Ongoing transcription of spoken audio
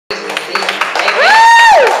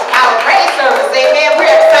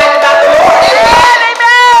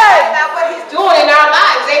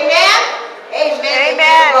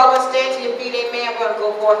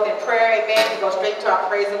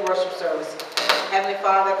Heavenly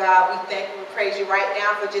Father, God, we thank you and praise you right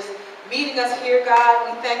now for just meeting us here,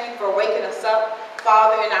 God. We thank you for waking us up,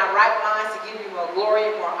 Father, in our right minds to give you more glory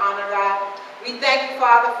and more honor, God. We thank you,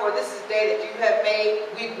 Father, for this is the day that you have made.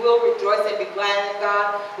 We will rejoice and be glad in,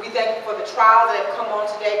 God. We thank you for the trials that have come on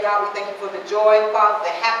today, God. We thank you for the joy, Father,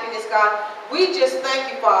 the happiness, God. We just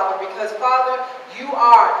thank you, Father, because, Father, you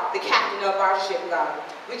are the captain of our ship, God.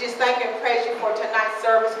 We just thank you and praise you for tonight's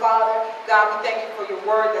service, Father. God, we thank you for your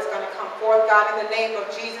word that's going to come forth, God, in the name of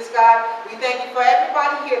Jesus, God. We thank you for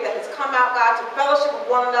everybody here that has come out, God, to fellowship with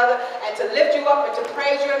one another and to lift you up and to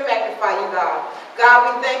praise you and magnify you, God. God,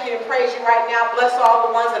 we thank you and praise you right now. Bless all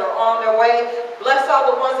the ones that are on their way. Bless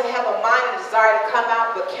all the ones that have a mind and desire to come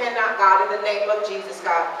out but cannot, God, in the name of Jesus,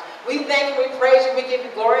 God. We thank you, we praise you, we give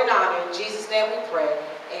you glory and honor. In Jesus' name we pray.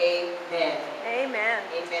 Amen. Amen.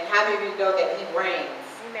 Amen. How many of you know that he reigns?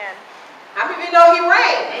 Amen. How many of you know he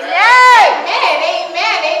reigns? Amen. Amen.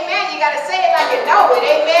 Amen. Amen. You got to say it like you know it.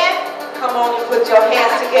 Amen. Come on and put your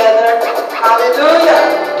hands together. Hallelujah.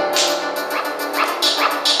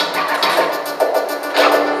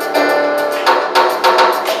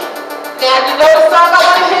 Now, you know the song I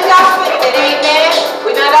want to hear y'all singing it. Amen.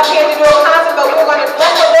 We're not up here to do a concert, but we're going to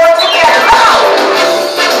bless the Lord together. Come on.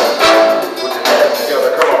 Put your hands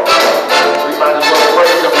together. Come on. We might as well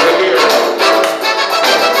praise him. We're here.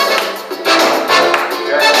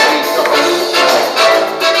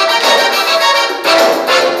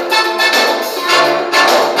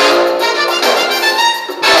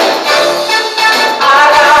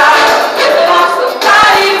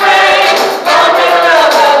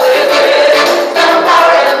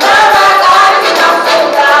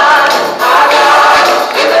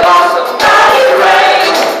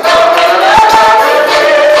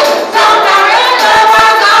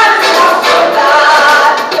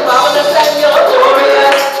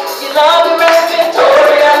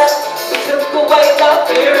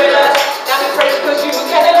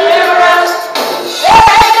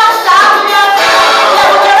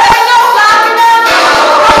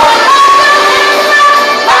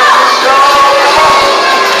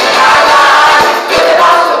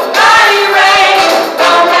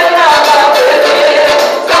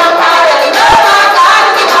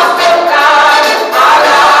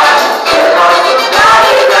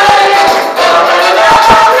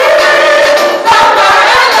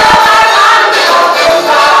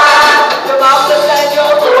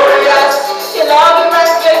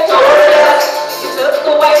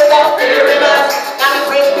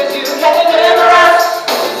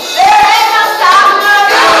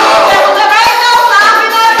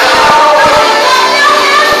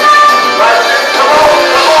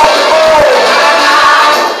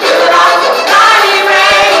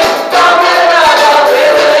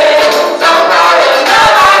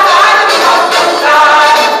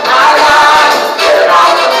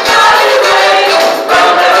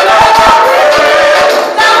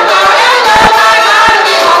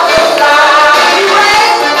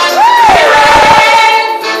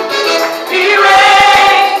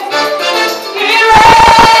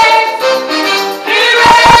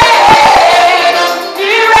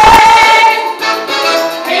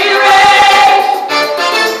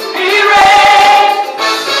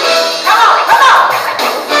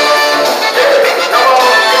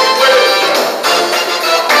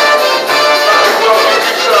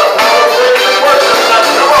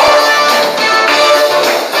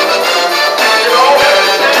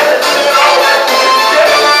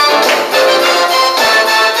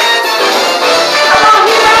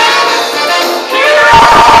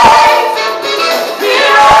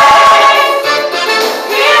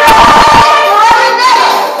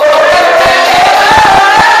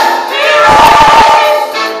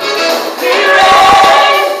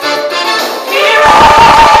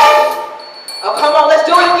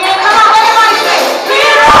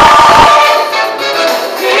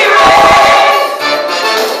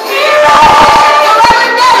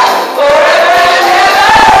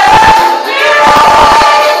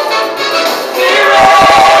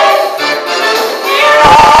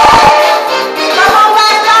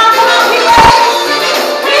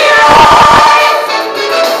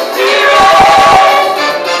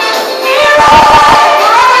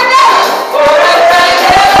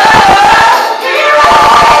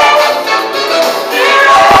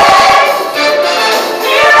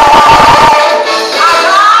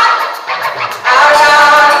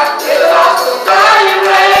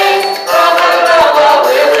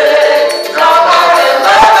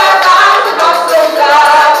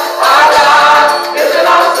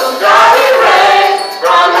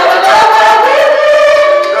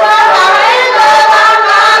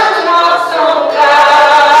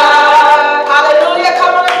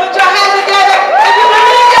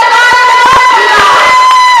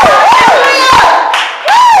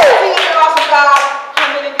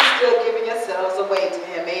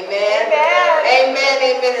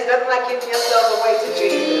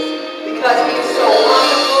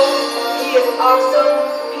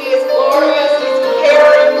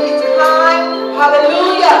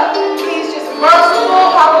 Oh,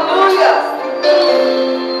 hallelujah.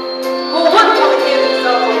 Who wouldn't want to give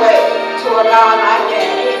themselves away to a God like that?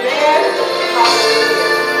 Amen.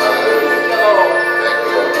 Hallelujah. Thank you, Lord.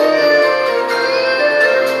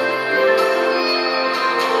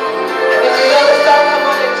 If you ever start, come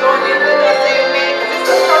on and join in with us, amen, because it's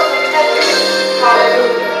a personal testimony.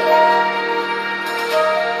 Hallelujah.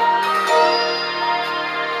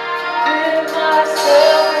 Give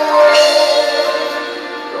myself away.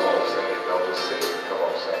 Come on, sing it. Don't just sing it. Come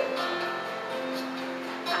on, sing it.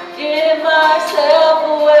 I give myself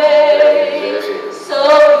away so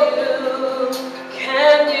you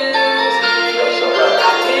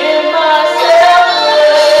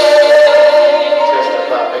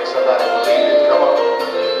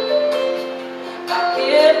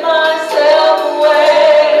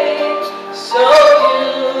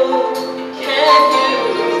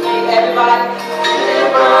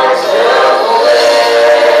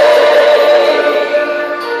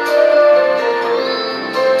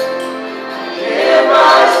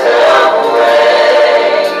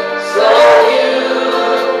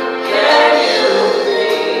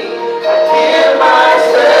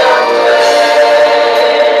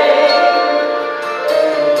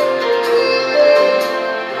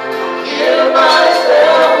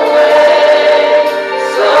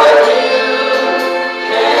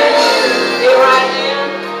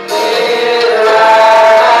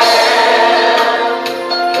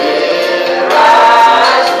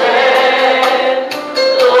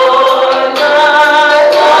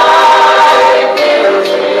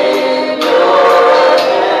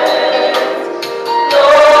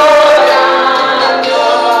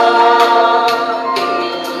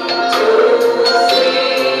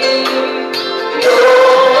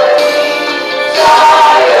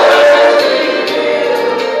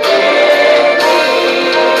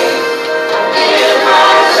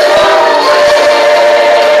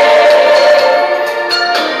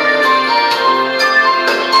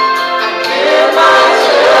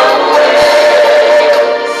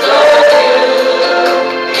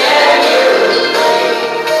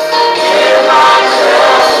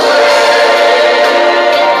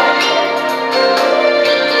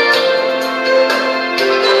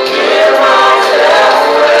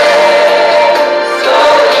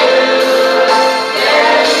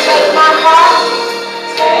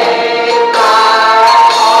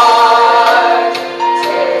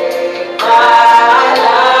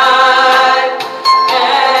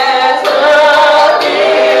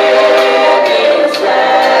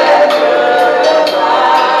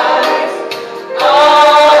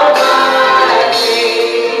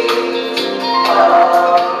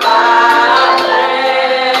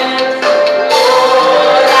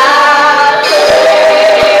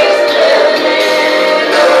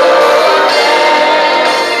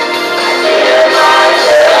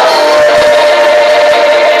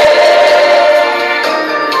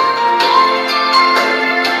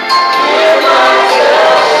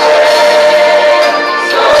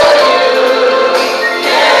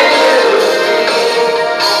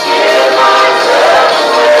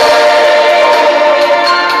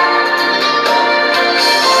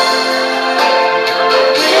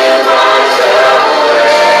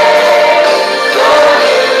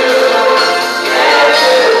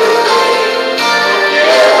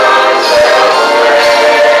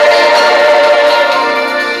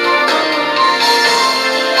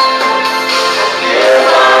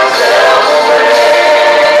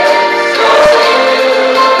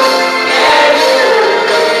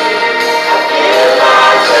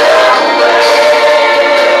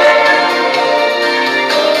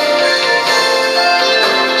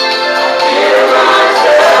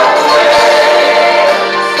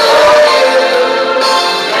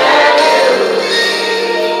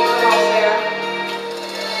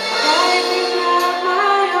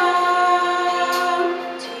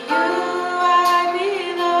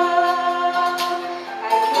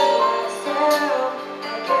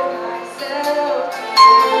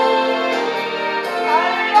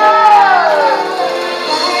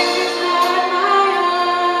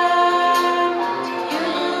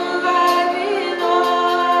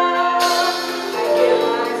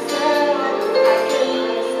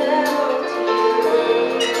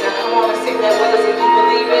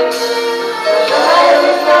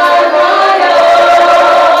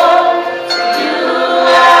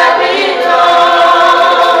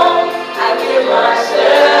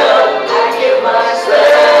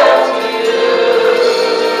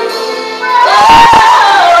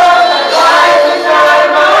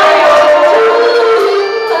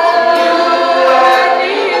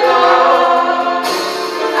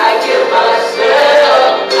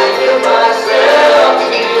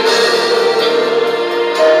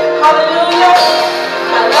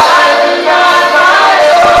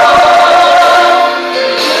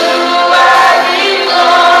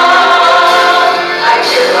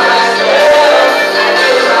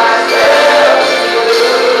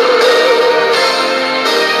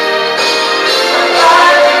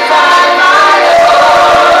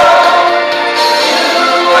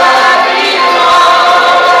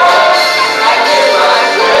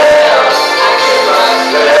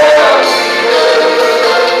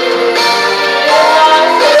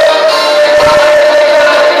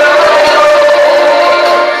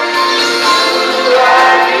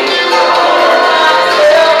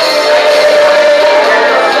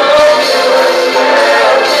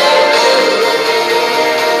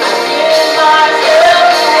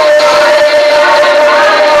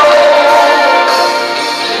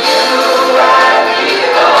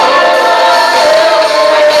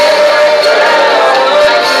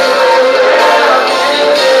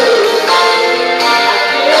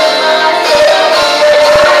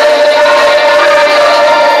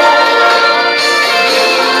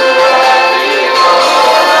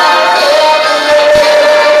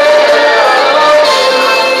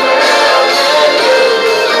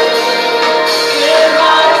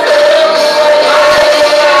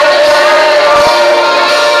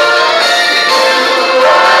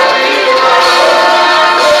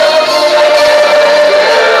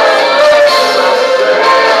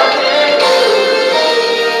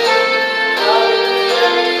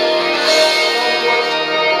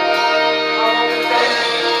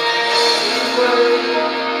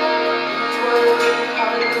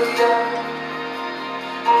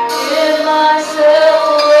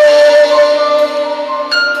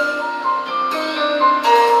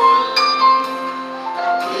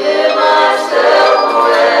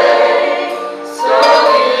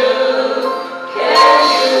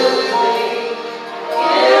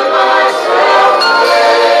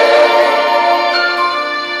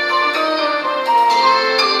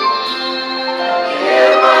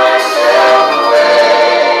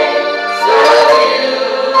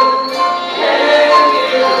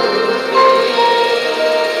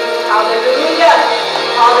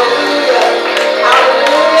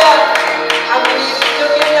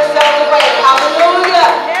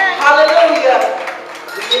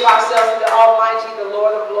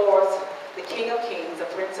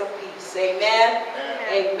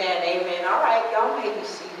Amen, amen. All right, y'all may be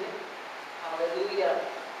seated. Hallelujah.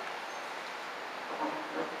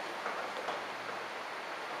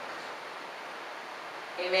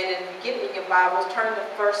 Amen. And if you get in your Bibles, turn to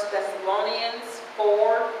 1 Thessalonians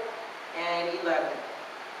 4 and 11.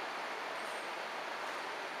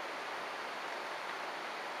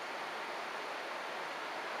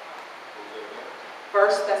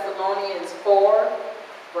 First Thessalonians 4,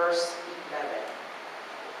 verse 11.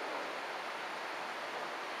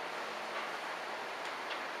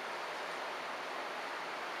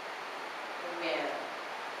 Amen.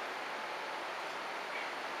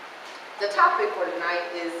 The topic for tonight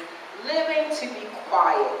is living to be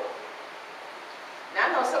quiet. Now I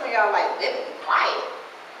know some of y'all like living to be quiet.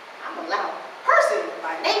 I'm a loud person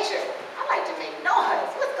by nature. I like to make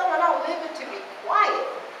noise. What's going on living to be quiet?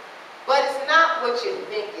 But it's not what you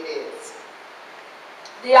think it is.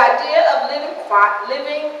 The idea of living a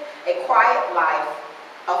quiet life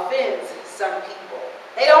offends some people.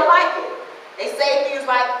 They don't like it. They say things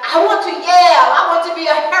like, I want to yell, I want to be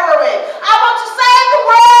a heroine, I want to save the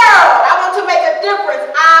world, I want to make a difference.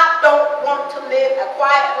 I don't want to live a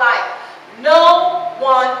quiet life. No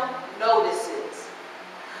one notices.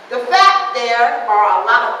 The fact there are a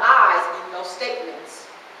lot of eyes in those statements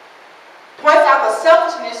points out the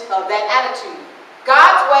selfishness of that attitude.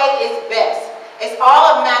 God's way is best. It's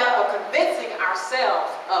all a matter of convincing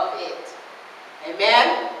ourselves of it.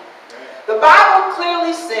 Amen? The Bible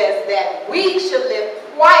clearly says that we should live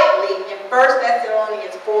quietly in 1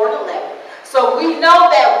 Thessalonians 4 and 11. So we know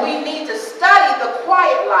that we need to study the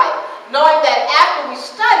quiet life, knowing that after we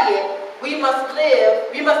study it, we must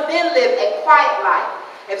then live a quiet life.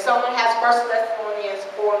 If someone has 1 Thessalonians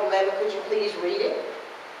 4 and 11, could you please read it?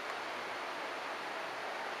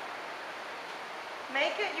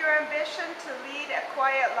 Make it your ambition to lead a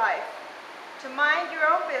quiet life, to mind your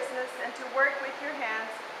own business and to work with your hands,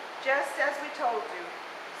 just as we told you,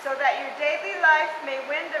 so that your daily life may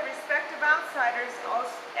win the respect of outsiders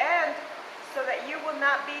and so that you will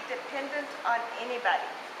not be dependent on anybody.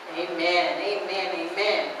 Amen, amen,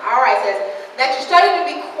 amen. All right, it says that you study to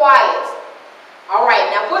be quiet. All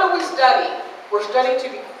right, now what are we studying? We're studying to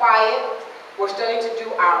be quiet. We're studying to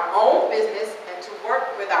do our own business and to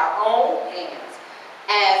work with our own hands,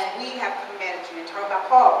 as we have commanded you. You're talking about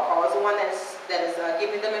Paul. Paul is the one that is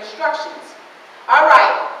giving them instructions. All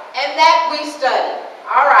right, and that we study.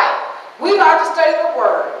 All right, we are to study the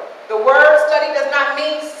Word. The Word study does not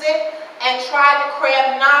mean sit and try to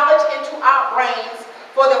cram knowledge into our brains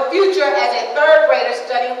for the future as a third grader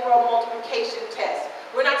studying for a multiplication test.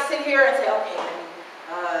 We're not sitting here and say, okay,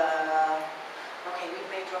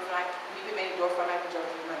 we've made a door for life. We've made a door for life. I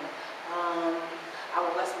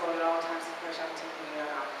will bless the Lord at all times.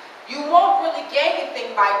 You won't really gain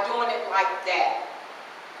anything by doing it like that.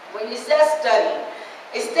 When you said study,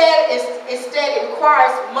 instead it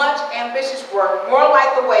requires much ambitious work, more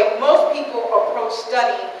like the way most people approach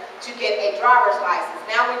studying to get a driver's license.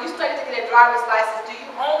 Now, when you study to get a driver's license, do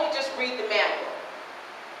you only just read the manual?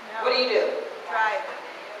 No. What do? Drive.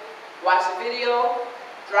 Watch the video,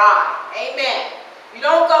 drive. Amen. You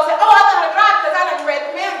don't go say, oh, I know how to drive because I didn't read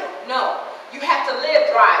the manual. No. You have to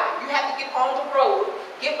live driving. You have to get on the road,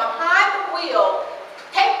 get behind the wheel,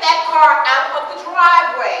 take that car out of the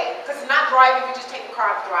driveway, because it's not driving if you just take the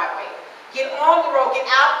car out of the driveway. Get on the road, get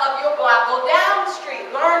out of your block, go down the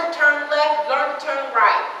street, learn to turn left, learn to turn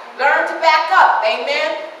right, learn to back up,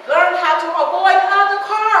 amen? Learn how to avoid other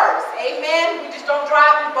cars, amen? We just don't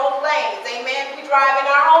drive in both lanes, amen? We drive in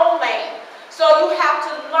our own lane. So you have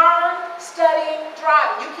to learn studying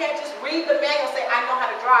driving. You can't just read the manual and say, I know how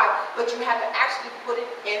to drive, but you have to actually put it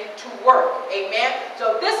into work. Amen?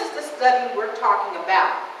 So this is the study we're talking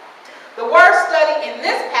about. The word study in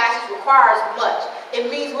this passage requires much.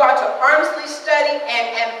 It means we are to earnestly study and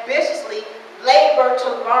ambitiously labor to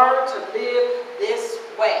learn to live this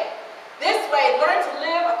way. This way, learning to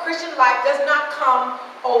live a Christian life does not come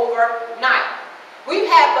overnight. We've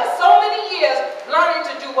had but so many years learning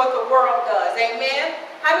to do what the world does. Amen?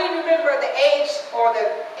 How many remember the age or the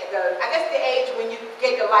age when you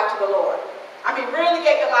gave your life to the Lord? I mean, really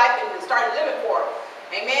gave your life and started living for it.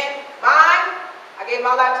 Amen? Mine, I gave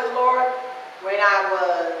my life to the Lord when I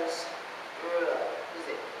was,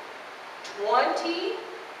 20?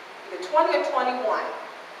 Either 20 or 21.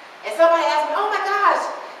 And somebody asked me, oh my gosh,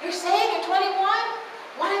 you're saying you're 21?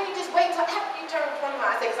 Why didn't you just wait until after you turned 21?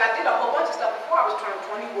 I said, because I did a whole bunch of stuff before I was turning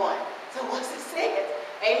 21. So what's it saying?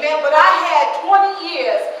 Amen. But I had 20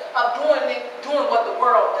 years of doing what the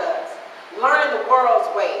world does. Learning the world's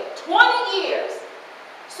way. 20 years.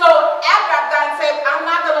 So after I've gotten saved, I'm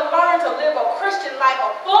not going to learn to live a Christian life,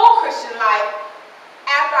 a full Christian life,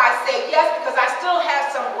 after after I say yes because I still have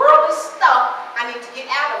some worldly stuff I need to get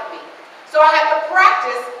out of me. So I have to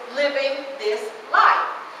practice living this life.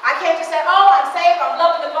 I can't just say, oh, I'm saved, I'm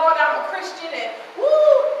loving the Lord, I'm a Christian, and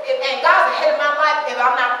woo, and God's ahead of my life if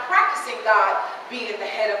I'm not practicing God being at the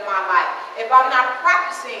head of my life. If I'm not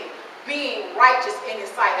practicing being righteous in His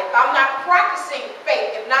sight. If I'm not practicing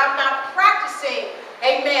faith, if I'm not practicing,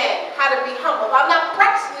 amen, how to be humble. If I'm not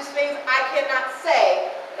practicing these things, I cannot say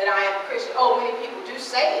that I am a Christian. Oh, many people do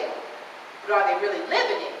say it, but are they really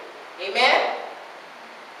living it? Amen?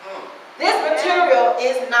 This material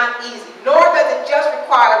is not easy, nor does it just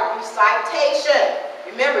require recitation.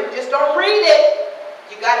 Remember, you just don't read it.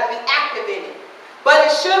 You got to be active in it. But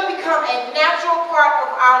it should become a natural part of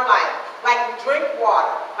our life. Like we drink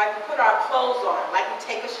water, like we put our clothes on, like we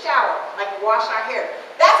take a shower, like we wash our hair.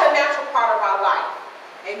 That's a natural part of our life.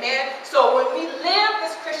 Amen? So when we live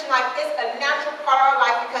this Christian life, it's a natural part of our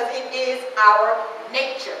life because it is our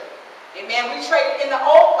nature. Amen? We traded in the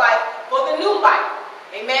old life for the new life.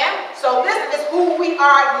 Amen? So this is who we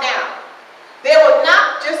are now. There will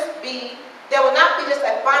not be just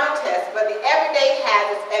a final test, but the everyday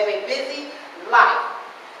habits of a busy life.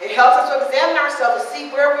 It helps us to examine ourselves to see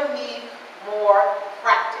where we need more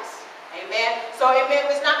practice. Amen? So amen,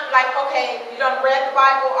 it's not like, okay, you done read the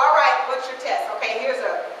Bible, all right, what's your test? Okay, here's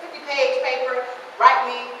a 50-page paper, write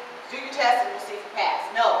me, do your test, and we'll see if you pass.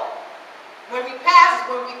 No. When we pass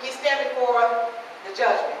is when we get stand before the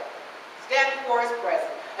judgment. Stand before His presence.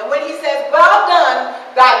 And when He says, well done,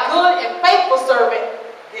 thy good and faithful servant,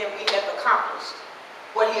 then we have accomplished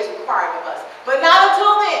what He has required of us. But not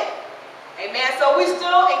until then. Amen. So we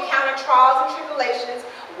still encounter trials and tribulations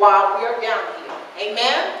while we are down here.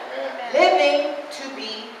 Amen. Amen. Living to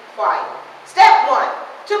be quiet. Step 1,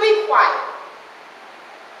 to be quiet.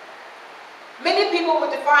 Many people would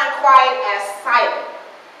define quiet as silent,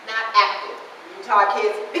 not active. You tell our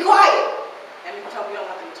kids, be quiet. And we tell them we don't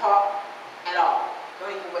want them to talk at all.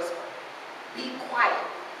 Don't even whisper. Be quiet.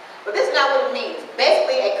 But this is not what it means.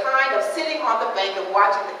 Basically, a kind of sitting on the bank and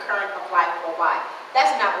watching the current of life go by.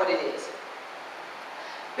 That's not what it is.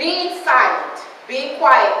 Being silent, being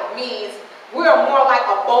quiet means we are more like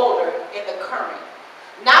a boulder in the current.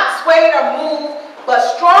 Not swayed or moved, but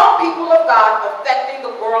strong people of God affecting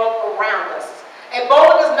the world around us. A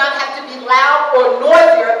boulder does not have to be loud or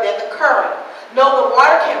noisier than the current. No, the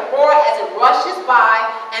water can roar as it rushes by,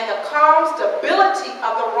 and the calm stability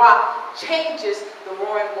of the rock changes the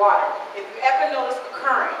roaring water. If you ever notice a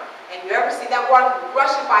current, and you ever see that water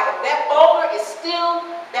rushing by, if that boulder is still,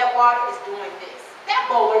 that water is doing this. That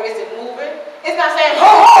boulder isn't moving. It's not saying, ho,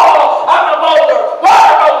 ho, I'm a boulder.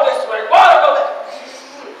 Water go this way, water go that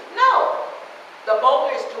way. No. The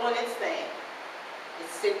boulder is doing its thing.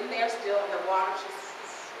 It's sitting there still, and the water just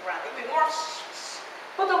around. It more,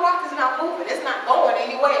 but the rock is not moving. It's not going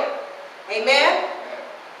anywhere. Amen?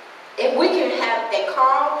 If we can have a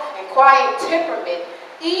calm and quiet temperament,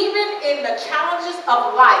 even in the challenges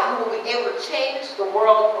of life, we will be able to change the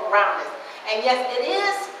world around us. And yes, it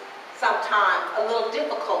is sometimes a little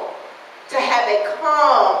difficult to have a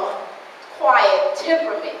calm, quiet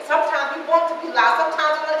temperament. Sometimes we want to be loud.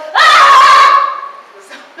 Sometimes we want to,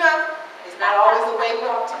 sometimes it's not always the way we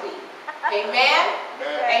want to be. Amen?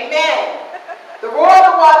 Amen. The roar of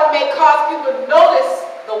the water may cause people to notice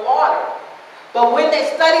the water. But when they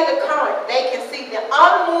study the current, they can see the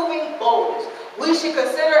unmoving boulders. We should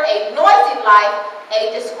consider a noisy life a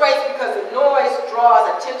disgrace because the noise draws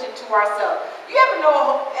attention to ourselves. You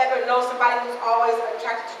ever know somebody who's always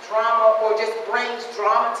attracted to drama or just brings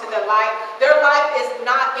drama to their life? Their life is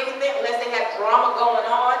not anything unless they have drama going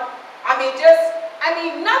on.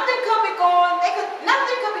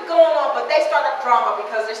 Nothing could be going on, but they start up drama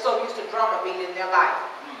because they're so used to drama being in their life.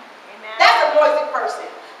 Amen. That's a noisy person.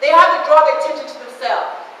 They have to draw their attention to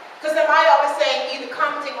themselves. Because somebody always saying either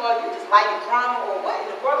commenting or you just like drama or what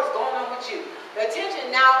in the world is going on with you. The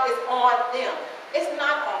attention now is on them. It's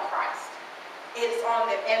not on Christ. It's on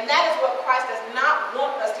them. And that is what Christ does not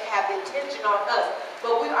want us to have the attention on us.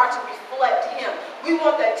 But we are to reflect Him. We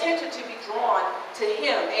want the attention to be drawn to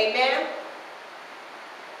Him. Amen?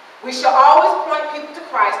 We shall always point people to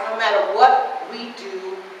Christ no matter what we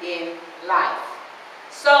do in life.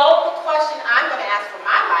 So the question I'm going to ask for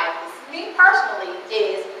my life, this is me personally,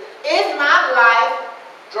 is my life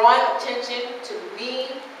drawing attention to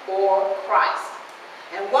me or Christ?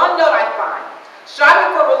 And one note I find,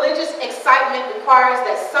 striving for religious excitement requires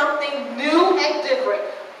that something new and different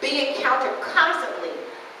be encountered constantly.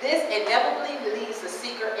 This inevitably leads the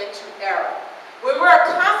seeker into error. When we're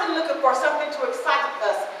constantly looking for something to excite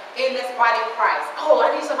us in this body of Christ, oh,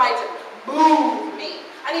 I need somebody to move me.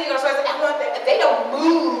 I need to go to church. If they don't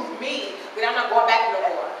move me, then I'm not going back no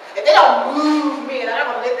more. if they don't move me, then I'm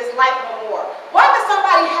not going to live this life no more. Why does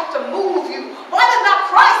somebody have to move you? Why does not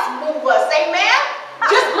Christ move us? Amen?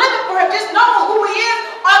 Just living for him, just knowing who he is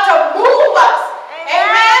ought to move us.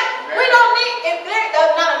 Amen? We don't need, if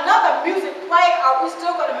there's not another music playing, are we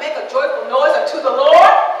still going to make a joyful noise unto the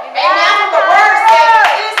Lord? Amen? The word says,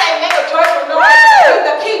 it didn't say make a joyful noise when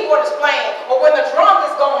the keyboard is playing, or when the drum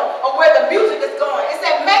is going, or where the music is going. It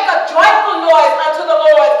said make a joyful noise unto the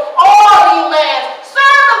Lord, all ye lands.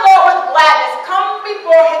 Serve the Lord with gladness. Come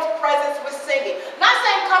before his presence with singing. Not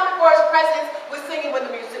saying come before his presence with singing when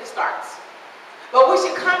the music starts. But we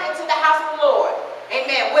should come into the house of the Lord,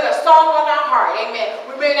 amen, with a song on our heart, amen.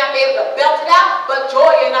 We may not be able to belt it out, but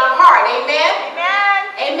joy in our heart, amen.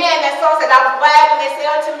 Amen. Amen. That song said, I was glad when they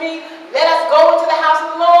said unto me, let us go into the house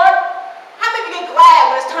of the Lord. How many get glad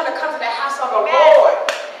when it's time to come to the house of the Lord?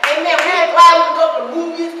 Amen. We get glad when we go to the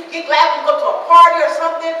movies, get glad when we go to a party or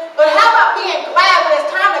something. But how about being glad when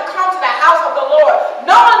it's time to come to the house of the Lord?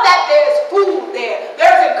 Knowing that there is food there,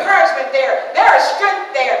 there's encouragement there, there is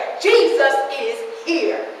strength there. Jesus is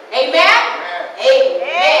here. Amen? Amen.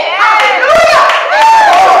 Amen. Hallelujah.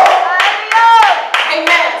 Hallelujah.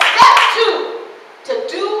 Amen. Step 2, to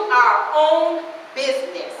do our own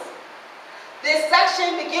business. This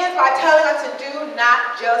section begins by telling us to do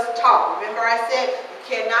not just talk. Remember I said you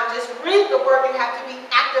cannot just read the word, you have to be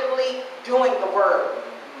actively doing the word.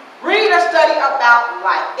 Read or study about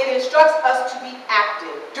life. It instructs us to be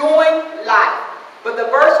active, doing life. But the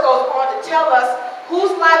verse goes on to tell us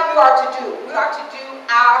whose life we are to do. We are to do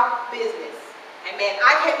our business. Amen.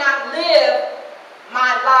 I cannot live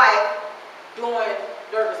my life doing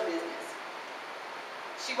Durga's business.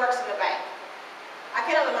 She works in the bank. I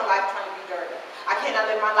cannot live my life trying to be Durga. I cannot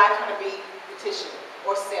live my life trying to be Letitia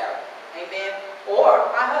or Sarah. Amen. Or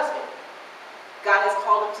my husband. God has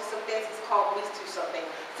called him to some things. He's called me to something.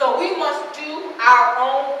 So we must do our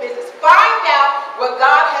own business. Find out what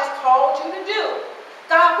God has called you to do.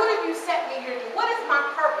 God, what have you set me here to do? What is my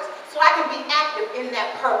purpose? So I can be active in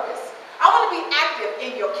that purpose. I want to be active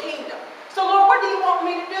in your kingdom. So Lord, what do you want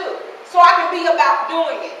me to do? So I can be about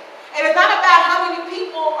doing it. And it's not about how many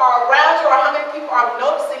people are around you or how many people are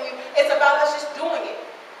noticing you. It's about us just doing it.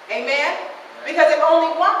 Amen? Because if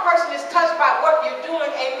only one person is touched by what you're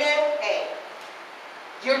doing, amen, hey,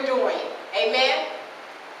 you're doing it. Amen?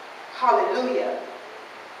 Hallelujah.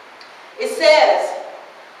 It says,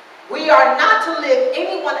 we are not to live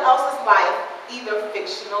anyone else's life, either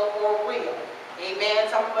fictional or real. Amen?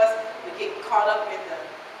 Some of us, we get caught up in the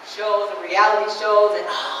shows, the reality shows, and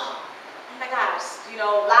oh my gosh, you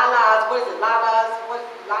know, Lala's, what is it,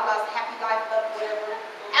 Lala's Happy Life, Love, whatever.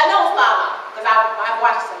 I know it's Lala, because I've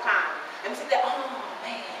watched it sometime. And we sit there, oh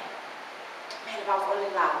man, if I was only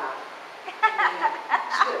Lala. She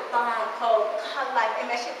would have fine clothes, her life, and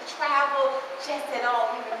man, she had to travel, just at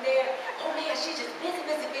all here and there. Oh man, she's just busy,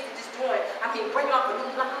 just doing, bringing off a new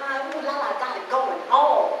line. Ooh, Lala got it going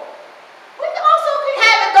home. We also can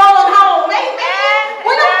have it going home, amen.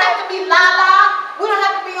 We don't have to be Lala. We don't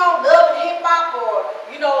have to be on Love and Hip Hop or,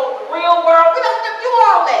 you know, the real world. We don't have to do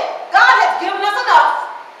all that. God has given us enough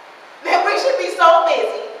that we should be so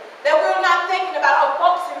busy that we're not thinking about or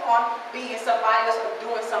focusing on being somebody else or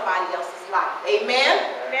doing somebody else's life. Amen?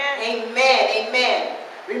 Amen. Amen. Amen.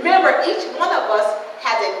 Remember, each one of us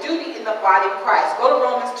has a duty in the body of Christ. Go to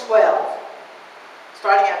Romans 12,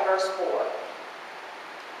 starting at verse 4.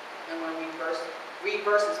 And we're going to read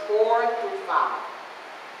verses 4 through 5.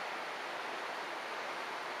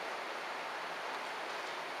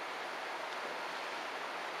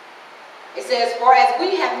 It says, for as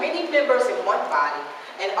we have many members in one body,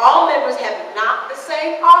 and all members have not the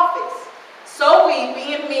same office, so we,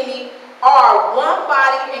 being many, are one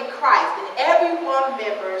body in Christ, and every one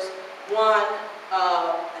members one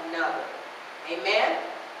of another. Amen?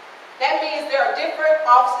 That means there are different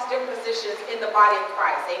offices, different positions in the body of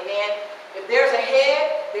Christ. Amen? If there's a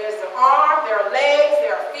head, there's an arm, there are legs,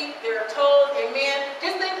 there are feet, there are toes. Amen?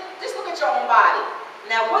 Just look at your own body.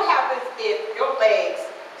 Now, what happens if your legs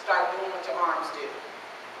start doing what your arms do?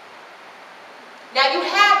 Now you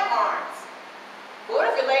have arms. But what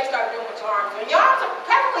if your legs start doing what your arms do? And your arms are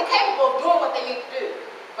perfectly capable of doing what they need to do.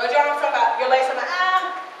 But your arms talking about, your legs talking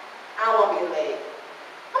about, I don't want to be a leg.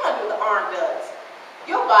 I'm going to do what the arm does.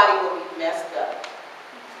 Your body will be messed up.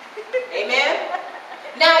 Amen?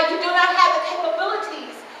 Now you do not have the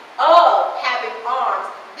capabilities of having arms.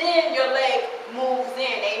 Then your leg moves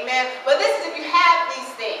in. Amen? But this is if you have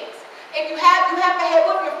these things. If you have the head,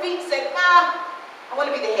 what if your feet say, I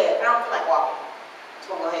want to be the head. I don't feel like walking. I just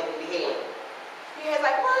want to go ahead and be the head. Your head's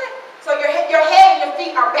like, what? So your head and your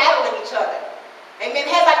feet are battling each other. Amen.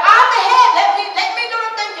 The head's like, I'm the head. Let me do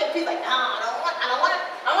the thinking. Feet's like, no, I don't want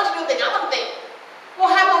you think, I'm going to think. Well,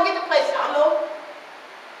 how am I going to get to places? I don't know.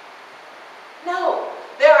 No.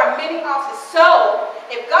 There are many offices. So,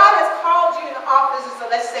 if God has called you in the offices of,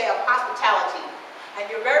 let's say, of hospitality, and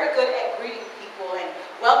you're very good at greeting people and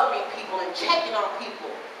welcoming people and checking on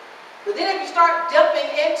people, but then if you start dipping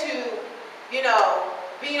into, you know,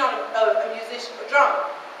 being on a musician, a drummer,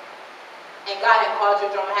 and God had called you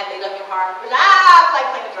a drummer, had laid up your heart, you're like, I feel like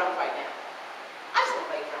playing the drums right now. I just want to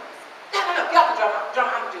play drums. No, get off the drum,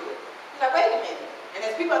 I'm going to do it. He's like, wait a minute. And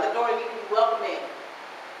there's people at the door that need to be welcomed in.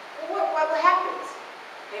 Well, what happens?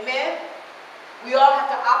 Amen? We all have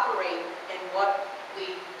to operate in what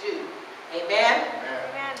we do. Amen?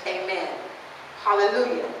 Amen. Amen.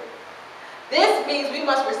 Hallelujah. This means we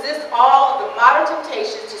must resist all of the modern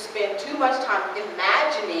temptations to spend too much time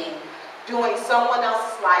imagining doing someone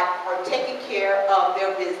else's life or taking care of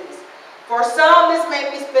their business. For some, this may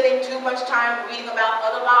be spending too much time reading about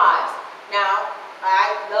other lives. Now,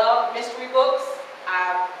 I love mystery books.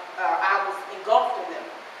 I was engulfed in them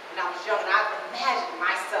when I was young, and I imagined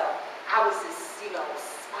myself. I was this,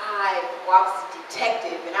 spy, or I was a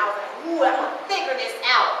detective, and I was like, ooh, I'm going to figure this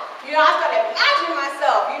out. I started imagining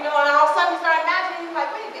myself, and all of a sudden you start imagining, like,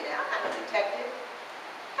 wait a minute, I'm not a detective.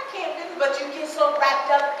 I can't do it, but you get so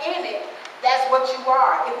wrapped up in it, that's what you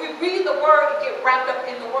are. If we read the Word and get wrapped up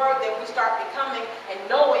in the Word, then we start becoming and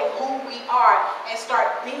knowing who we are and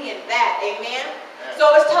start being that, amen? So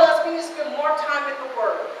it's telling us we need to spend more time in the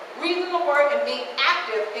Word, reading the Word and being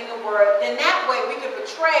active in the Word. Then that way we can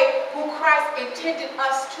portray who Christ intended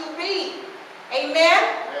us to be. Amen?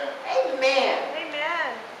 Amen. Amen.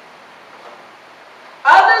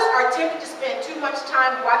 Others are tempted to spend too much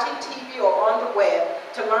time watching TV or on the web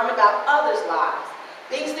to learn about others' lives.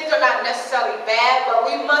 These things are not necessarily bad, but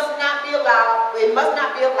it must not be allowed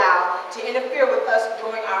to interfere with us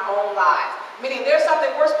during our own lives. Meaning there's something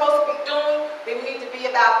we're supposed to be doing, then we need to be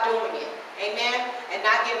about doing it. Amen? And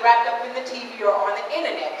not get wrapped up in the TV or on the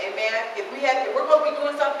internet. Amen? If we're supposed to be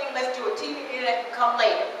doing something, let's do it. TV and internet can come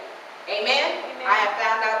later. Amen? Amen. I have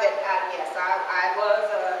found out that, yes, I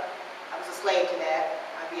was a slave to that.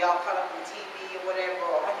 I'd be all caught up in TV or whatever,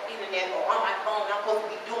 or on the internet, or on my phone. I'm supposed to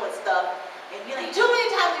be doing stuff. And you're like, too many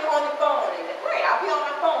times you're on your phone. And great, I'll be on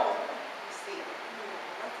my phone. Let's see.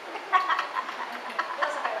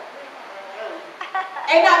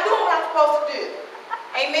 And not doing what I'm supposed to do.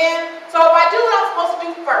 Amen? So if I do what I'm supposed to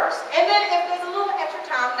do first, and then if there's a little extra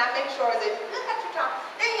time, and I make sure there's a little extra time,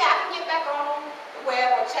 then yeah, I can get back on the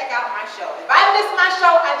web or check out my show. If I miss my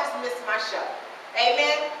show, I just miss my show.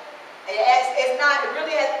 Amen? It's not, it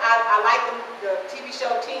really has, I like the TV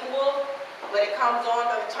show Teen Wolf, but it comes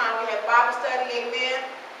on by the time we have Bible study, amen?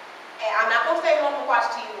 And I'm not going to stay home and watch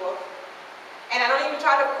Teen Wolf. And I don't even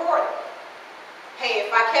try to record it. Hey,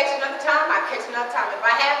 if I catch another time, I catch another time. If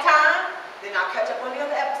I have time, then I'll catch up on the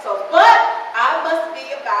other episodes. But I must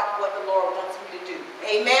be about what the Lord wants me to do.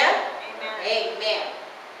 Amen? Amen. Amen.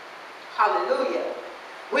 Hallelujah.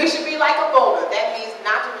 We should be like a boulder. That means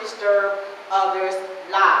not to disturb others'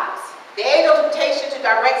 lives. The age of temptation to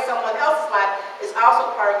direct someone else's life is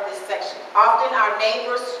also part of this section. Often our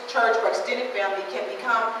neighbors, church, or extended family can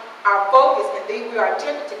become our focus, and then we are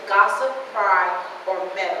tempted to gossip, pry, or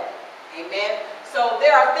meddle. Amen? So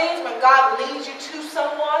there are things when God leads you to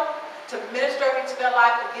someone to minister into their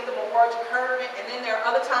life and give them a word of encouragement, and then there are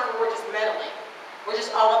other times where we're just meddling. We're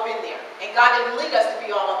just all up in there. And God didn't lead us to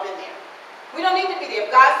be all up in there. We don't need to be there.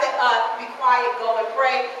 If God said, be quiet, go and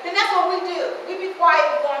pray, then that's what we do. We be quiet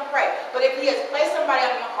and go and pray. But if He has placed somebody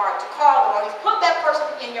on your heart to call them, or He's put that person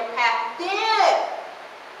in your path, then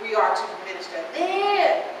we are to minister.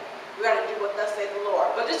 Then we are to do what thus says the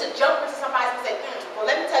Lord. But just to jump into somebody and say, well,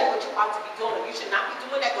 let me tell you what you ought to be doing. You should not be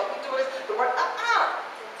doing that. Don't be doing this. The word,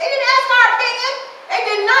 They didn't ask our opinion. They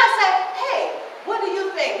did not say, hey, what do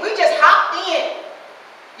you think? We just hopped in.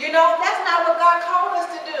 That's not what God called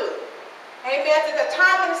us to do. Amen. It's a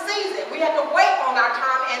time and a season. We have to wait on our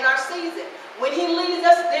time and our season. When He leads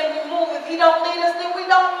us, then we move. If He don't lead us, then we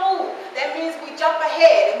don't move. That means we jump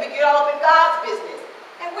ahead and we get all up in God's business.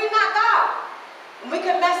 And we're not God. And we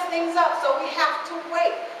can mess things up, so we have to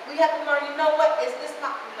wait. We have to learn, is this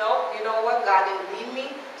not? No, you know what? God didn't lead me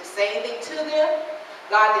to say anything to them.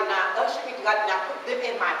 God did not usher me. God did not put them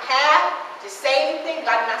in my path to say anything.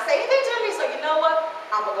 God did not say anything to me. So you know what?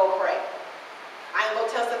 I'm going to go pray. I ain't going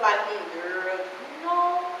to tell somebody, girl,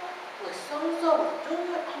 what so-and-so was doing?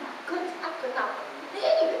 Oh my goodness, I could not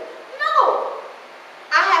believe it. No.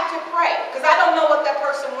 I have to pray because I don't know what that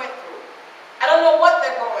person went through. I don't know what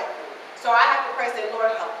they're going through. So I have to pray and say,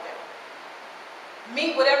 Lord, help them.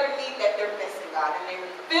 Meet whatever need that they're missing, God, and they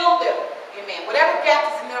fill them. Amen. Whatever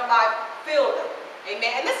gaps is in their life, fill them.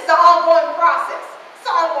 Amen. And this is an ongoing process.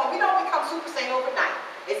 That's all I want. We don't become super saint overnight.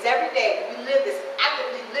 It's every day we live this,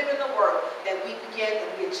 actively live in the Word, that we begin and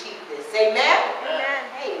we achieve this. Amen? Amen.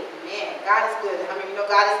 Amen. God is good. How many of you know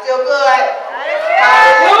God is still good? God is good.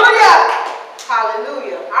 Hallelujah.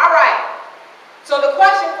 Hallelujah. All right. So the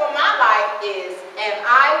question for my life is, am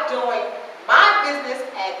I doing my business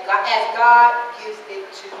as God gives it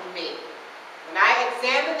to me? When I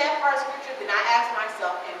examine that part of Scripture, then I ask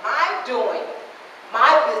myself, am I doing my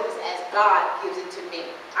business as God gives it to me?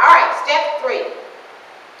 All right, step 3.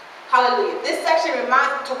 Hallelujah. This section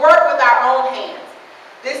reminds us to work with our own hands.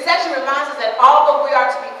 This section reminds us that although we are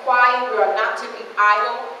to be quiet, we are not to be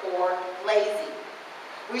idle or lazy.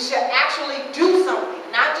 We should actually do something,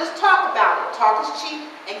 not just talk about it. Talk is cheap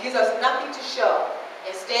and gives us nothing to show.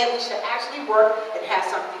 Instead, we should actually work and have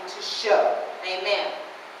something to show. Amen.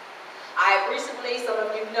 I have recently, some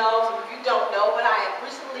of you know, some of you don't know, but I have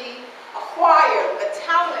recently acquired the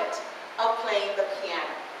talent of playing the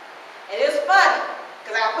piano. And it's funny,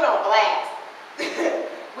 because I got put on blast.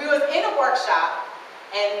 We was in a workshop,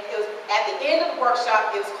 and it was at the end of the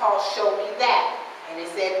workshop, it was called Show Me That. And it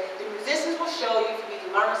said, the musicians will show you if you need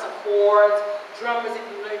to learn some chords, drummers if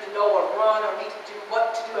you need to know or run or need to do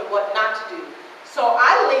what to do and what not to do. So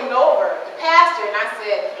I leaned over the pastor and I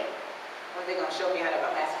said, well, they're going to show me how to,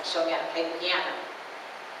 I'm asking to show me how to play the piano.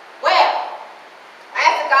 Well,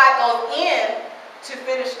 as the guy goes in to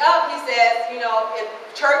finish up, he says, you know, if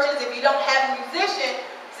churches, if you don't have a musician,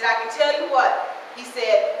 he said, I can tell you what. He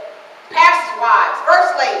said, pastors' wives,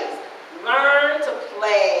 first ladies, learn to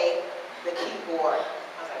play the keyboard.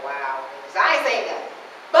 I was like, wow. So I ain't saying nothing.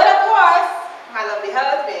 But of course, my lovely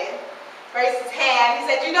husband raised his hand. He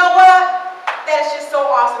said, you know what? That is just so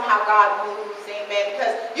awesome how God moves, amen.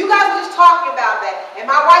 Because you guys were just talking about that. And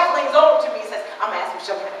my wife leans over to me and says, I'm going to ask him to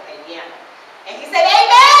show me how to play the piano. And he said,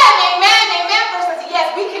 amen, amen, amen. First I said,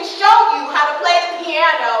 yes, we can show you how to play the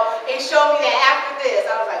piano and show me that after this.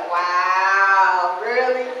 I was like, wow,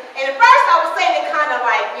 really? And at first I was saying it kind of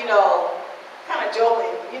like, you know, kind of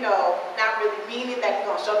joking, you know, not really meaning that he's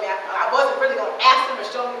going to show me. I wasn't really going to ask him to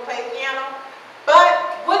show me to play the piano.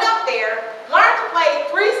 But went up there, learned to play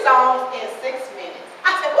 3 songs in 6 minutes.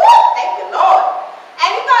 I said, woo, thank the Lord. And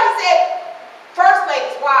he thought, he said, first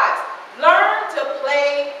ladies, wives, learn to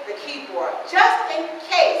play the keyboard. Just in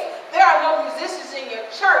case there are no musicians in your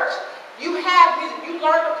church, you have music, you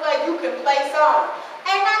learn to play, you can play songs.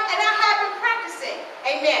 And I have been practicing.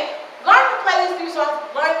 Amen. Learn to play these 3 songs,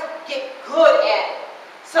 learn to get good at it.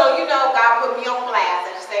 So, you know, God put me on blast.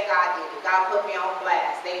 I just say God did it. God put me on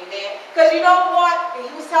blast. Amen. Because you don't want, and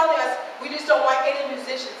he was telling us, we just don't want any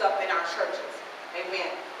musicians up in our churches. Amen.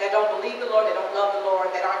 That don't believe the Lord, that don't love the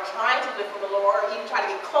Lord, that aren't trying to live for the Lord, or even try to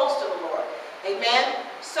get close to the Lord. Amen.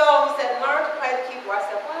 So he said, learn to play the keyboard. I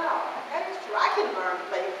said, wow, that is true. I can learn to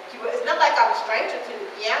play the keyboard. It's not like I'm a stranger to the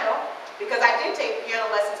piano, because I did take piano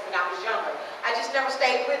lessons when I was younger. I just never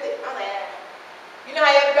stayed with it. I'm like, you know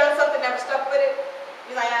how you ever done something, never stuck with it?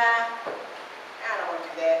 You're like, I don't want to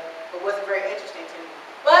do that. It wasn't very interesting to me.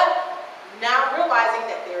 But now realizing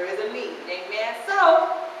that there is a need. Amen.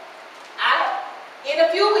 So, in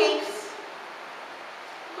a few weeks,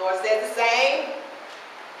 the Lord said the same.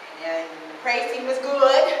 And the praise team is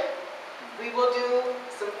good. We will do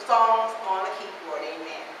some songs on the keyboard.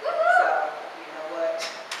 Amen. So, you know what?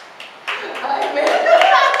 Amen.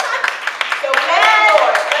 So bless the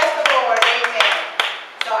Lord. Bless the Lord. Amen.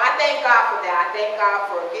 So I thank God for that. I thank God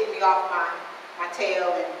for getting me off my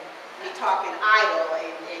tail and me talking idle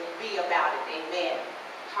and be about it. Amen.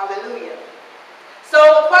 Hallelujah. So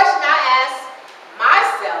the question I ask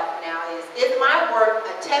myself now is my work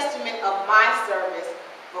a testament of my service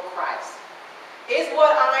for Christ? Is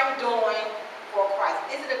what I'm doing for Christ?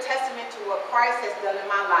 Is it a testament to what Christ has done in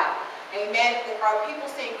my life? Amen. Are people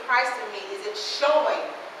seeing Christ in me? Is it showing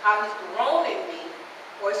how he's grown in me?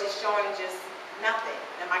 Or is it showing just nothing?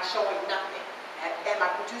 Am I showing nothing? Am I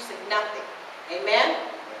producing nothing? Amen?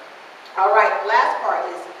 All right, the last part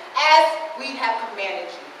is, as we have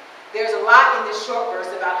commanded you. There's a lot in this short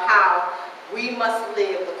verse about how we must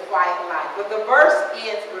live the quiet life. But the verse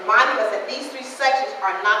ends reminding us that these 3 sections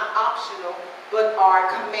are not optional, but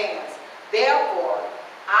are commands. Therefore,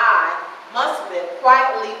 I must live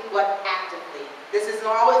quietly but actively. This isn't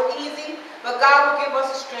always easy, but God will give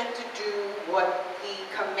us the strength to do what he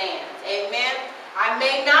commands. Amen? I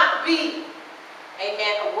may not be,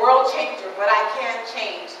 amen, a world changer, but I can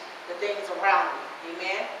change the things around me.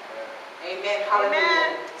 Amen? Amen. Hallelujah.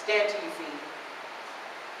 Amen. Stand to your feet.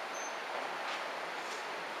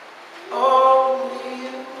 Only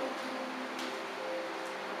you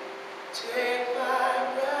take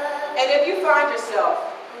my breath. And if you find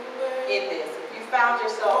yourself in this, if you found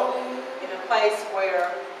yourself in a place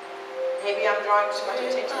where maybe I'm drawing too much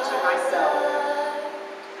attention to myself.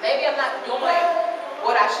 Maybe I'm not doing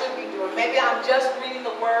what I should be doing. Maybe I'm just reading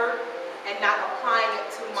the word and not applying it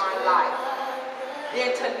to my life. Then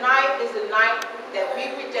tonight is the night that we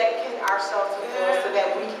rededicate ourselves to the Lord so that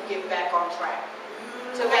we can get back on track.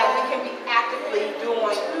 So that we can be actively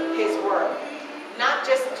doing His work. Not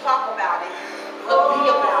just talk about it, but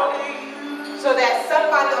be about it. So that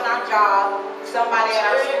somebody on our job, somebody at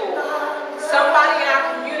our school, somebody in our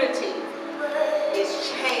community is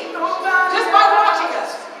changed. Just by watching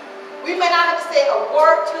us. We may not have to say a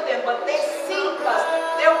word to them, but they see us.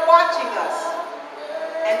 They're watching us.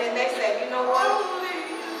 And then they say, you know what?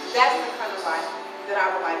 That's the kind of life that I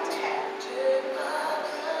would like to have.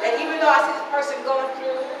 That even though I see this person going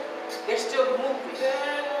through, they're still moving.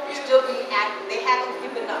 They're still being active. They haven't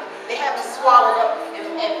given up. They haven't swallowed up and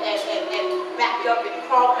backed up and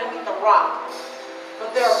crawled underneath the rock.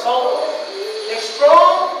 But they're bold. They're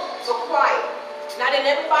strong, but quiet. Not in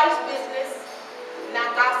everybody's business.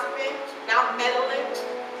 Not gossiping. Not meddling.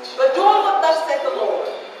 But doing what thus said the Lord.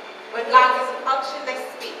 When God gives an unction, they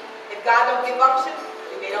speak. If God don't give unction,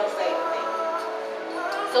 then they don't say anything.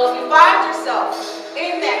 So if you find yourself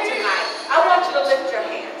in that tonight, I want you to lift your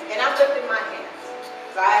hands. And I'm lifting my hands.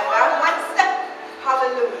 So I have found myself.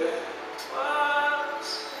 Hallelujah.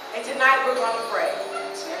 And tonight we're going to pray.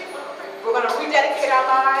 We're going to rededicate our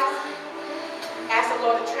lives. Ask the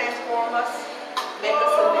Lord to transform us. Make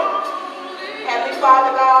us anew. Heavenly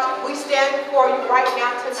Father God, we stand before you right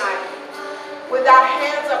now tonight. With our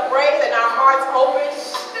hands upraised and our hearts open,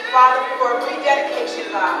 Father, for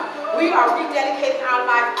rededication, God. We are rededicating our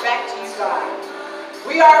life back to you, God.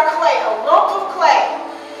 We are clay, a lump of clay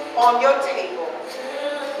on your table.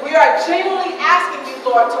 We are genuinely asking you,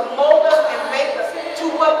 Lord, to mold us and make us to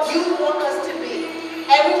what you want us to be.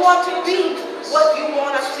 And we want to be what you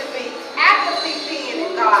want us to be. Actively being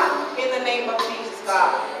it, God, in the name of Jesus,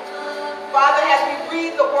 God. Father, as we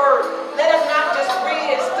read the word, let us not just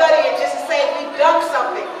read and study and just say we've done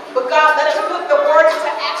something. But God, let us put the word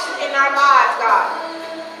into action in our lives, God.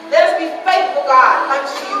 Let us be faithful, God,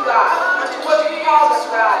 unto you, God, unto what you call us,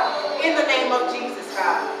 God, in the name of Jesus,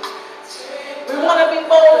 God. We want to be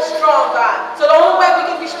bold and strong, God. So the only way we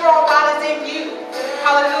can be strong, God, is in you.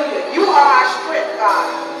 Hallelujah. You are our strength, God.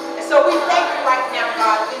 And so we thank you right now,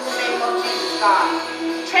 God, in the name of Jesus, God.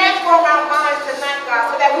 Transform our minds tonight,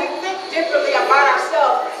 God, so that we think differently about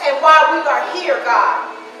ourselves and why we are here,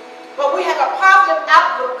 God. But we have a positive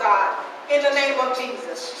outlook, God, in the name of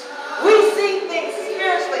Jesus. We see things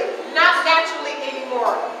spiritually, not naturally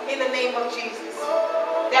anymore, in the name of Jesus.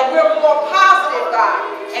 That we're more positive, God,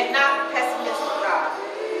 and not pessimistic, God,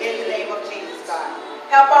 in the name of Jesus, God.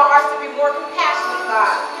 Help our hearts to be more compassionate,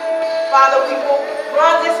 God. Father, we will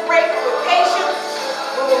run this race with patience.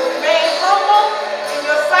 We will remain humble in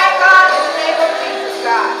your sight, God, in the name of Jesus,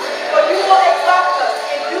 God. For you will exalt us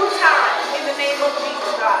in due time, in the name of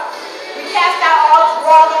Jesus, God. We cast out all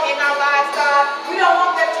drama in our lives, God. We don't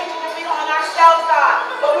want the attention to be on ourselves, God,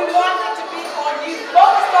 but we want it to be on you,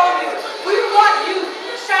 focused on you. We want you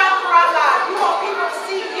to shine through our lives. We want people to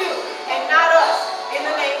see you and not us, in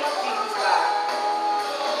the name of Jesus, God.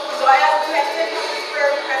 So as we have sent up this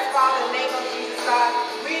prayer request, Father, in the name of Jesus, God,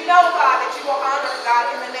 we know, God, that you will honor, God,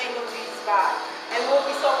 in the name of Jesus, God. And we'll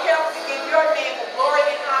be so careful to give your name the glory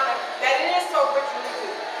and honor that it is so richly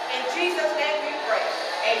due. In Jesus' name we pray.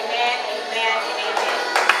 Amen, amen, and amen.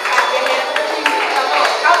 Clap your hands for Jesus. Come on.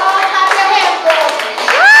 Come on, clap your hands for us.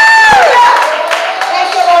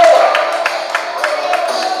 Thank you, Lord.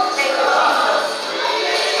 Thank you, Jesus.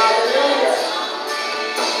 Hallelujah.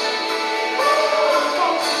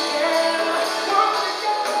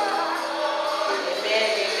 Amen,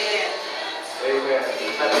 amen. Amen.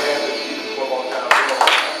 Clap your hands for Jesus one more time.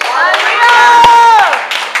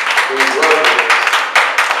 He's worthy.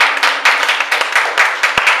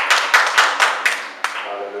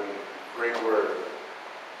 Hallelujah. Great word.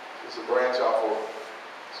 It's a branch off of,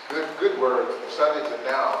 it's good word from Sunday to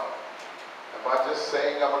now. Am I just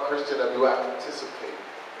saying I'm a Christian, or do I participate?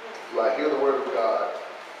 Do I hear the word of God?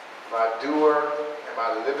 Am I a doer? Am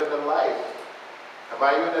I living the life? Am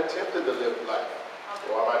I even attempting to live life?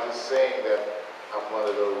 Or am I just saying that I'm one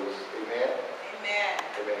of those? Amen? Amen.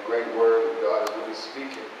 Amen. Great word. God is really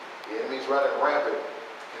speaking. The enemy's running rampant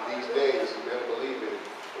in these days. We better believe it.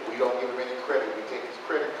 But we don't give him any credit. We take his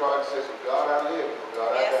credit card and says, "From God I live, from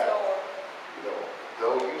God I die." Lord. You know,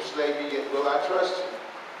 though you slay me, yet will I trust you.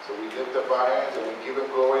 So we lift up our hands and we give him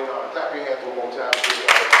glory and honor. Clap your hands one more time.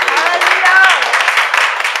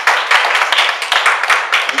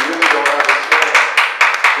 You really don't understand.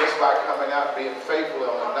 Just by coming out and being faithful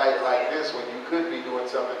on a night like this, when you could be doing doing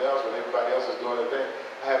something else when everybody else is doing their thing.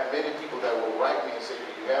 I have many people that will write me and say, "Do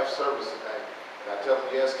you have service tonight?" And I tell them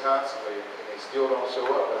yes constantly, and they still don't show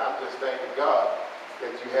up. But I'm just thanking God that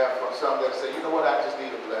you have some that say, "You know what? I just need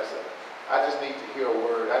a blessing. I just need to hear a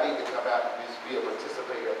word. I need to come out and just be a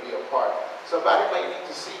participator, be a part." Somebody may need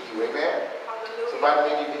to see you, amen? Hallelujah. Somebody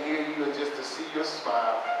may need to hear you and just to see your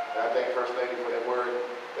smile. And I thank First Lady for that word.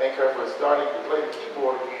 Thank her for starting to play the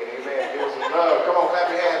keyboard again, amen. Give us some love. Come on, clap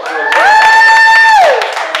your hands for us.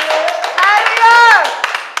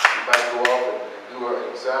 You might go off and do her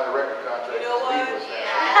and sign the record contract. You know what?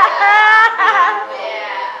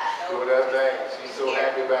 Doing that thing. She's so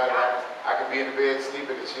happy about it. I could be in the bed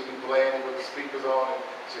sleeping and she'll be playing it with the speakers on and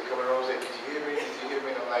she'll come in the room and say, "Did you hear me? Did you hear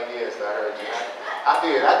me?" And I'm like, "Yes, I heard you." I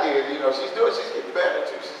did. You know, she's getting better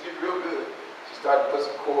too. She's getting real good. She started to put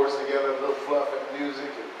some chords together, a little fluff and music,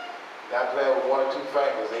 and not playing with one or two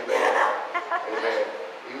fingers. Amen. Amen.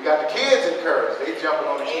 You got the kids encouraged. They jumping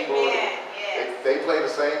on the keyboard. They play the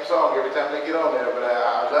same song every time they get on there, but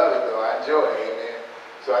I love it though. I enjoy it. Amen.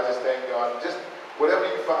 So I just thank God. Just whatever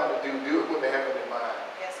you find to do it with the heaven in mind.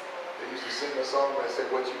 Yes, Lord. They used to sing a song that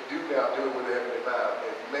said, "What you do now, do it with the heavenly mind."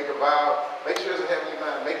 If you make a vow, make sure it's a heavenly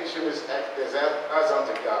mind. Making sure it's as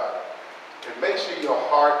unto God. And make sure your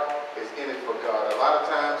heart is in it for God. A lot of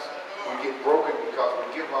times we get broken because we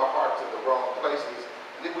give our heart to the wrong places.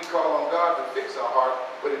 And then we call on God to fix our heart,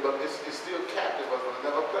 but it's still captive of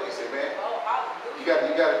another place. Amen. Oh, hallelujah.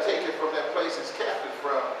 You got to take it from that place it's captive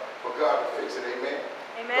from for God to fix it. Amen.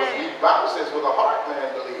 Because Amen. the Bible says, "With the heart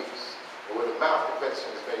man believes, but with the mouth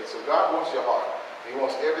confession is made." So God wants your heart. He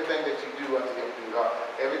wants everything that you do unto Him to do. God.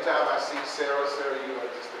 Every time I see Sarah, you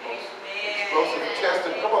are just the most explosive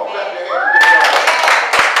testimony. Come on, clap your hands and give God.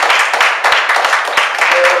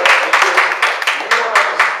 You don't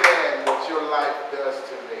understand what your life does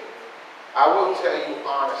to me. I will tell you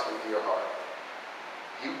honestly, dear heart.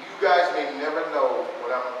 You guys may never know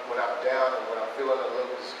when I'm down and when I'm feeling a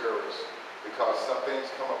little discouraged because some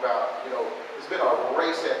things come about. You know, it's been a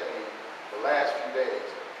race at me the last few days.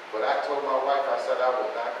 But I told my wife, I said I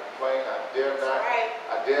would not complain. I dare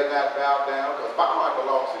not bow down because my heart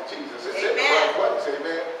belongs to Jesus. It's in the right place,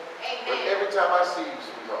 amen. But every time I see you,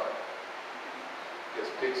 sweetheart, it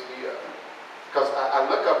just picks me up. Because I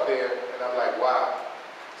look up there and I'm like, wow,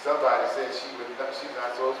 somebody said she's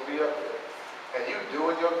not supposed to be up there. And you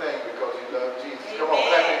doing your thing because you love Jesus. Amen. Come on,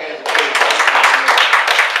 clap your hands and praise God.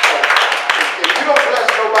 If you don't bless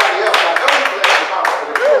nobody else, I know you bless your mama, but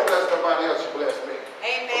if you don't bless nobody else, you bless me.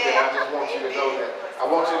 Amen. Okay, I just want you to know that. I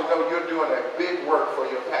want you to know you're doing a big work for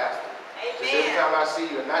your pastor. Because every time I see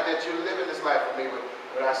you, and not that you're living this life for me, but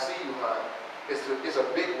when I see you, hon, it's a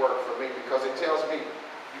big work for me because it tells me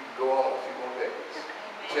you can go on a few more days.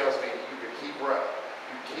 It tells me you can keep running.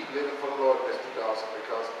 You keep living for the Lord, Mr. Dawson,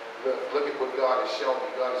 because look at what God has shown me.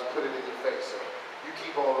 God has put it in your face. So you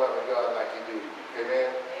keep on loving God like you do. Amen?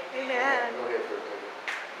 Amen. Go ahead, First Lady.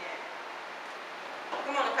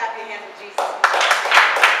 Come on and clap your hands for Jesus.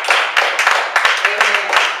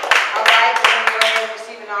 Amen. All right, we're going to go ahead and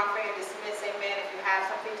receive an offering and dismiss. Amen. If you have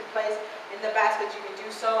something to place in the basket, you can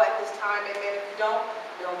do so at this time. Amen. If you don't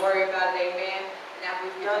worry about it. Amen. And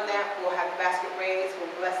after we've done that, we'll have the basket raised.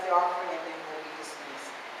 We'll bless the offering, and then we'll be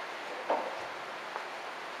dismissed.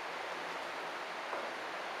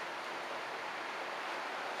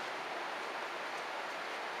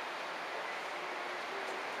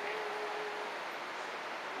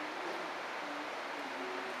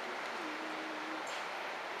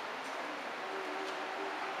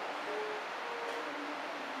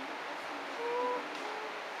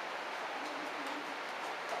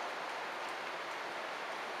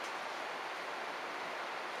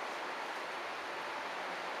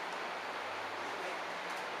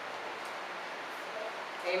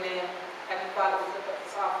 Amen. Heavenly Father, we lift up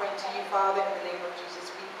this offering to you, Father, in the name of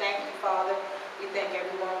Jesus. We thank you, Father. We thank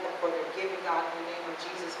everyone for their giving, God, in the name of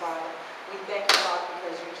Jesus, Father. We thank you, Father,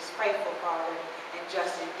 because you're just faithful, Father, and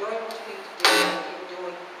just in doing what you need to do and in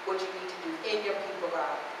doing what you need to do in your people,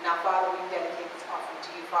 God. Now, Father, we dedicate this offering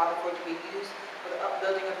to you, Father, for it to be used for the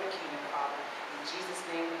upbuilding of your kingdom, Father. In Jesus'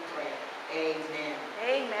 name we pray. Amen.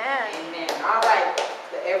 Amen. Amen. All right.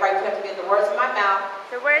 Everybody put up again the words of my mouth.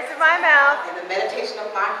 The words of my mouth. And the meditation of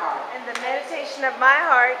my heart. And the meditation of my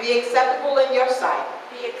heart. Be acceptable in your sight.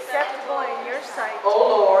 Be acceptable in your sight. O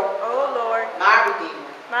Lord. O Lord. My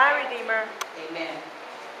Redeemer. My Redeemer. Amen.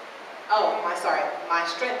 Oh, my strength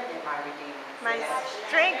and my Redeemer. My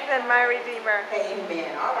strength and my Redeemer.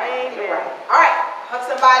 Amen. All right. Amen. All right. Hug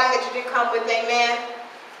somebody that you didn't come with. Amen.